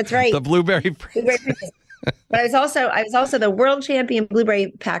Princess. That's right. The Blueberry Princess. But I was also the world champion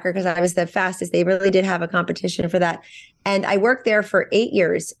blueberry packer, because I was the fastest. They really did have a competition for that. And I worked there for 8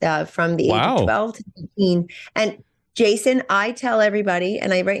 years, from the age of 12 to 15. And Jason, I tell everybody,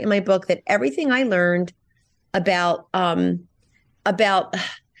 and I write in my book, that everything I learned about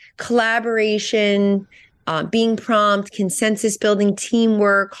collaboration, being prompt, consensus building,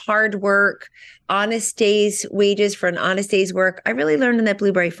 teamwork, hard work, honest days, wages for an honest day's work, I really learned on that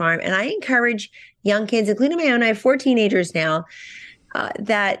blueberry farm. And I encourage young kids, including my own, I have 4 teenagers now,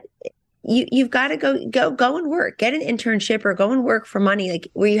 that you've got to go and work, get an internship or go and work for money, like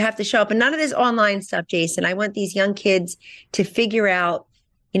where you have to show up. And none of this online stuff, Jason. I want these young kids to figure out,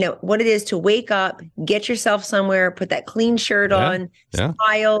 what it is to wake up, get yourself somewhere, put that clean shirt on,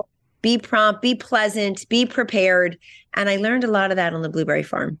 smile, be prompt, be pleasant, be prepared. And I learned a lot of that on the blueberry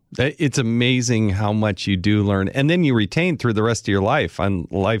farm. It's amazing how much you do learn. And then you retain through the rest of your life on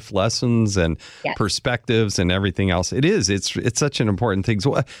life lessons and perspectives and everything else. It's such an important thing.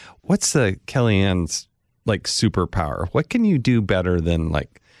 So what's the Kellyanne's superpower? What can you do better than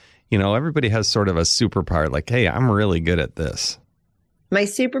everybody has sort of a superpower, like, hey, I'm really good at this. My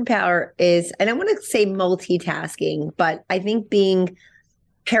superpower is, and I want to say multitasking, but I think being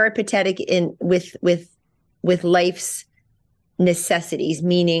peripatetic with life's necessities,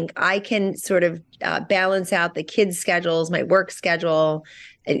 meaning I can sort of balance out the kids' schedules, my work schedule,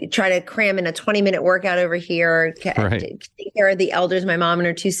 try to cram in a 20-minute workout over here, take care of the elders, my mom and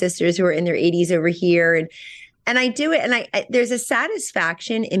her 2 sisters who are in their 80s over here. And I do it. And I there's a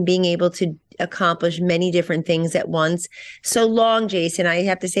satisfaction in being able to accomplish many different things at once. So long, Jason, I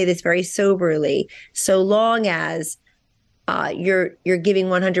have to say this very soberly, so long as you're giving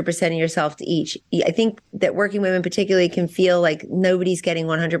 100% of yourself to each. I think that working women particularly can feel like nobody's getting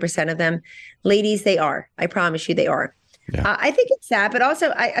 100% of them. Ladies, they are. I promise you they are. Yeah. I think it's that, but also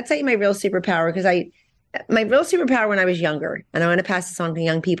I'll tell you my real superpower, because my real superpower when I was younger, and I want to pass this on to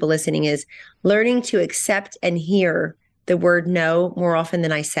young people listening, is learning to accept and hear the word no more often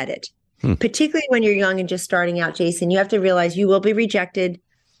than I said it. Particularly when you're young and just starting out, Jason, you have to realize you will be rejected.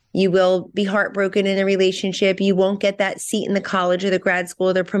 You will be heartbroken in a relationship. You won't get that seat in the college or the grad school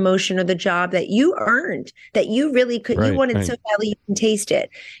or the promotion or the job that you earned, that you really could, you wanted so badly you can taste it.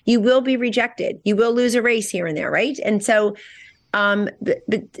 You will be rejected. You will lose a race here and there, right? And so But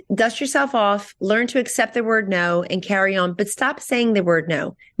dust yourself off, learn to accept the word no and carry on, but stop saying the word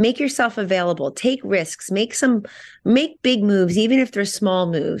no. Make yourself available, take risks, make big moves, even if they're small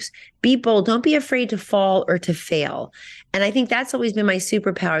moves. Be bold. Don't be afraid to fall or to fail. And I think that's always been my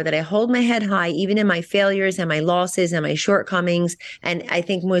superpower, that I hold my head high, even in my failures and my losses and my shortcomings. And I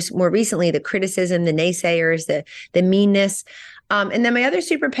think more recently, the criticism, the naysayers, the meanness. And then my other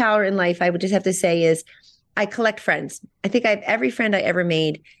superpower in life, I would just have to say, is I collect friends. I think I have every friend I ever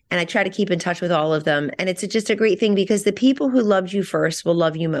made, and I try to keep in touch with all of them. And it's just a great thing, because the people who loved you first will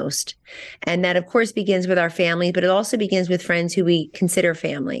love you most. And that, of course, begins with our family, but it also begins with friends who we consider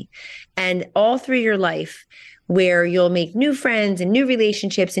family. And all through your life, where you'll make new friends and new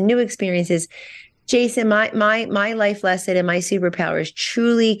relationships and new experiences. Jason, my life lesson and my superpower is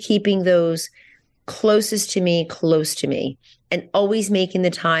truly keeping those closest to me close to me, and always making the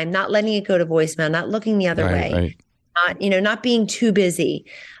time, not letting it go to voicemail, not looking the other way, not being too busy.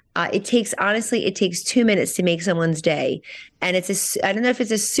 It takes 2 minutes to make someone's day. And I don't know if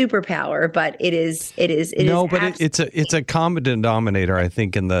it's a superpower, but it is. No, but it's a common denominator, I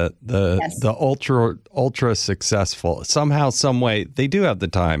think, in the ultra successful. Somehow, some way, they do have the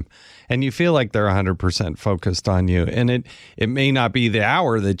time, and you feel like they're 100% focused on you. And it may not be the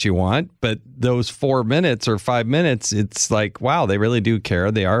hour that you want, but those 4 minutes or 5 minutes, it's like, wow, they really do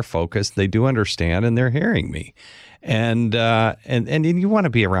care. They are focused. They do understand, and they're hearing me. And you want to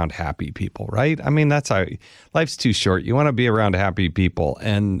be around happy people, right? I mean, that's how life's too short. You want to be around happy people,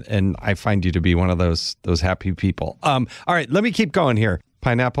 and I find you to be one of those happy people. All right, let me keep going here.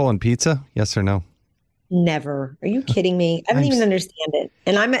 Pineapple and pizza, yes or no? Never. Are you kidding me? I don't even understand it.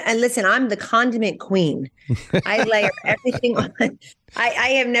 And listen, I'm the condiment queen. I layer everything on. I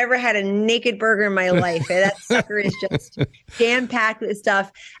have never had a naked burger in my life. That sucker is just jam-packed with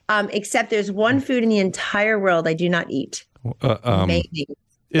stuff. Except there's one food in the entire world I do not eat. Mayonnaise.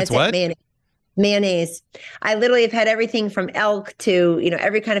 It's what? Mayonnaise. I literally have had everything from elk to,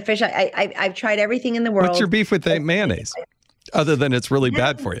 every kind of fish. I've tried everything in the world. What's your beef with mayonnaise? Other than it's really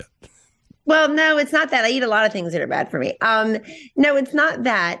bad for you. Well, no, it's not that. I eat a lot of things that are bad for me. No, it's not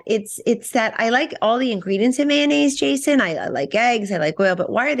that. It's that I like all the ingredients in mayonnaise, Jason. I like eggs. I like oil, but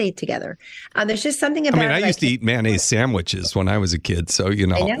why are they together? There's just something about it. I used to eat mayonnaise sandwiches when I was a kid, so I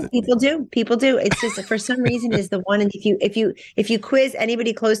know people do. It's just for some reason is the one. And if you quiz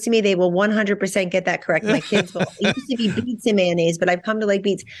anybody close to me, they will 100% get that correct. My kids will. It used to be beets and mayonnaise, but I've come to like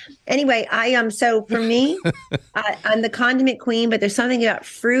beets. Anyway, so for me, I'm the condiment queen, but there's something about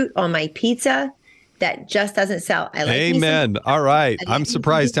fruit on my pizza that just doesn't sell. I like Amen. All right. I'm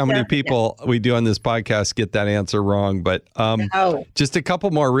surprised how many people we do on this podcast get that answer wrong, but just a couple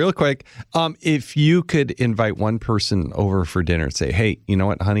more real quick. If you could invite one person over for dinner and say, hey, you know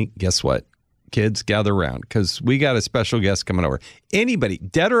what, honey, guess what? Kids, gather around because we got a special guest coming over. Anybody,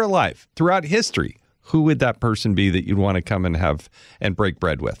 dead or alive, throughout history, who would that person be that you'd want to come and have and break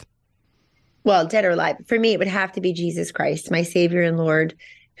bread with? Well, dead or alive. For me, it would have to be Jesus Christ, my Savior and Lord,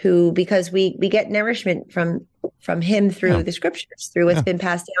 who, because we get nourishment from him through the scriptures, through what's been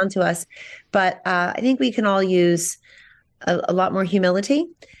passed down to us. But I think we can all use a lot more humility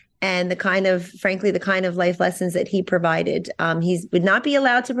and frankly, the kind of life lessons that he provided. He would not be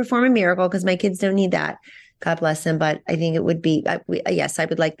allowed to perform a miracle because my kids don't need that. God bless him. But I think it would be, yes, I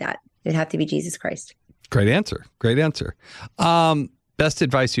would like that. It'd have to be Jesus Christ. Great answer. Best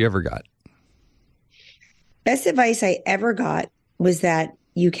advice you ever got? Best advice I ever got was that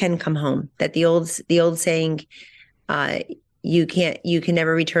you can come home. That the old saying, you can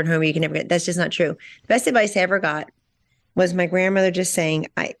never return home. You can never. That's just not true. The best advice I ever got was my grandmother just saying,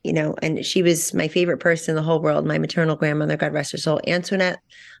 and she was my favorite person in the whole world. My maternal grandmother, God rest her soul, Antoinette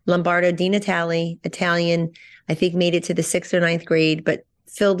Lombardo Di Natale, Italian. I think made it to the 6th or 9th grade, but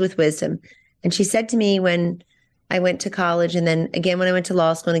filled with wisdom. And she said to me when I went to college, and then again when I went to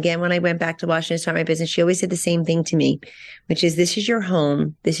law school, and again when I went back to Washington to start my business, she always said the same thing to me, which is, this is your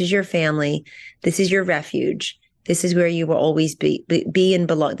home, this is your family, this is your refuge, this is where you will always be and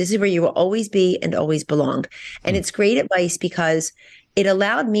belong. This is where you will always be and always belong. And it's great advice because it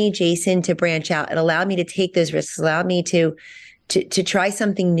allowed me, Jason, to branch out. It allowed me to take those risks, allowed me to try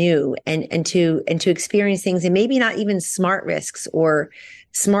something new and to experience things, and maybe not even smart risks or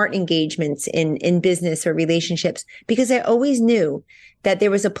smart engagements in business or relationships, because I always knew that there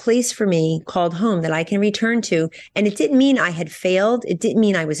was a place for me called home that I can return to. And it didn't mean I had failed. It didn't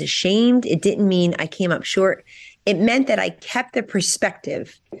mean I was ashamed. It didn't mean I came up short. It meant that I kept the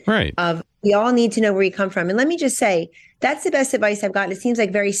perspective of we all need to know where we come from. And let me just say, that's the best advice I've gotten. It seems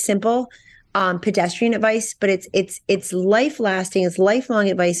like very simple, pedestrian advice, but it's life lasting. It's lifelong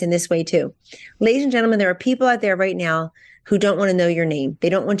advice in this way too. Ladies and gentlemen, there are people out there right now who don't want to know your name. They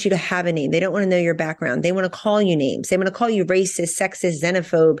don't want you to have a name. They don't want to know your background. They want to call you names. They want to call you racist, sexist,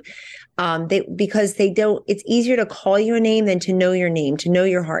 xenophobe. Because they don't, it's easier to call you a name than to know your name, to know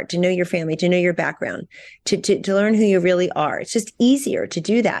your heart, to know your family, to know your background, to learn who you really are. It's just easier to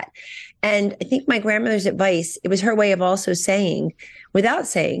do that. And I think my grandmother's advice, it was her way of also saying, without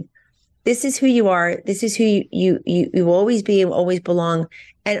saying, this is who you are. This is who you always be and always belong.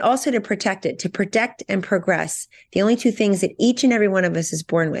 And also to protect it, to protect and progress. The only two things that each and every one of us is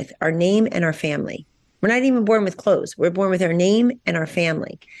born with, our name and our family. We're not even born with clothes. We're born with our name and our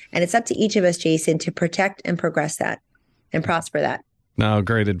family. And it's up to each of us, Jason, to protect and progress that and prosper that. No,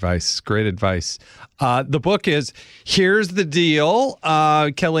 great advice. Great advice. The book is Here's the Deal,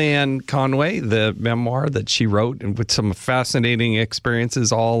 Kellyanne Conway, the memoir that she wrote, and with some fascinating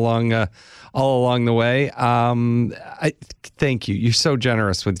experiences all along the way. I thank you. You're so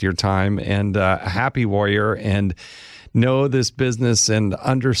generous with your time, and a happy warrior, and know this business and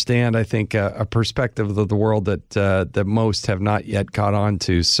understand, I think, a perspective of the world that most have not yet caught on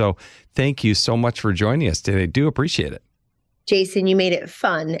to. So thank you so much for joining us today. I do appreciate it. Jason, you made it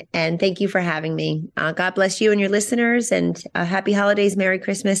fun, and thank you for having me. God bless you and your listeners, and happy holidays, Merry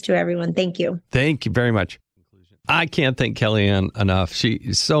Christmas to everyone. Thank you. Thank you very much. I can't thank Kellyanne enough.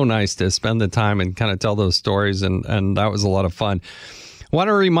 She's so nice to spend the time and kind of tell those stories, and that was a lot of fun. I want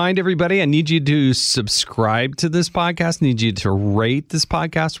to remind everybody, I need you to subscribe to this podcast. I need you to rate this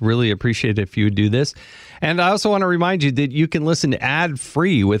podcast. Really appreciate it if you would do this. And I also want to remind you that you can listen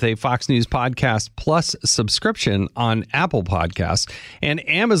ad-free with a Fox News Podcast Plus subscription on Apple Podcasts. And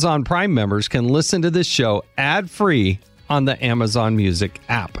Amazon Prime members can listen to this show ad-free on the Amazon Music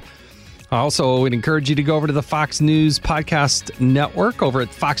app. I also would encourage you to go over to the Fox News Podcast Network over at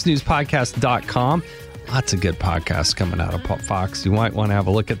foxnewspodcast.com. Lots of good podcasts coming out of Fox. You might want to have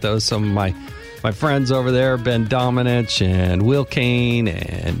a look at those. Some of my friends over there, Ben Domenech and Will Kane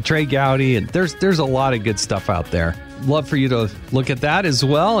and Trey Gowdy. And there's a lot of good stuff out there. Love for you to look at that as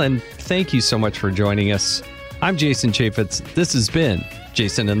well. And thank you so much for joining us. I'm Jason Chaffetz. This has been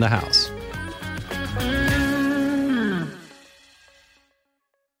Jason in the House.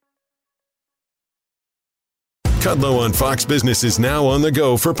 Kudlow on Fox Business is now on the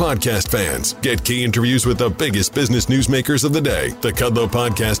go for podcast fans. Get key interviews with the biggest business newsmakers of the day. The Kudlow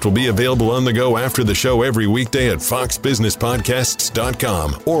podcast will be available on the go after the show every weekday at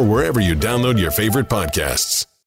foxbusinesspodcasts.com or wherever you download your favorite podcasts.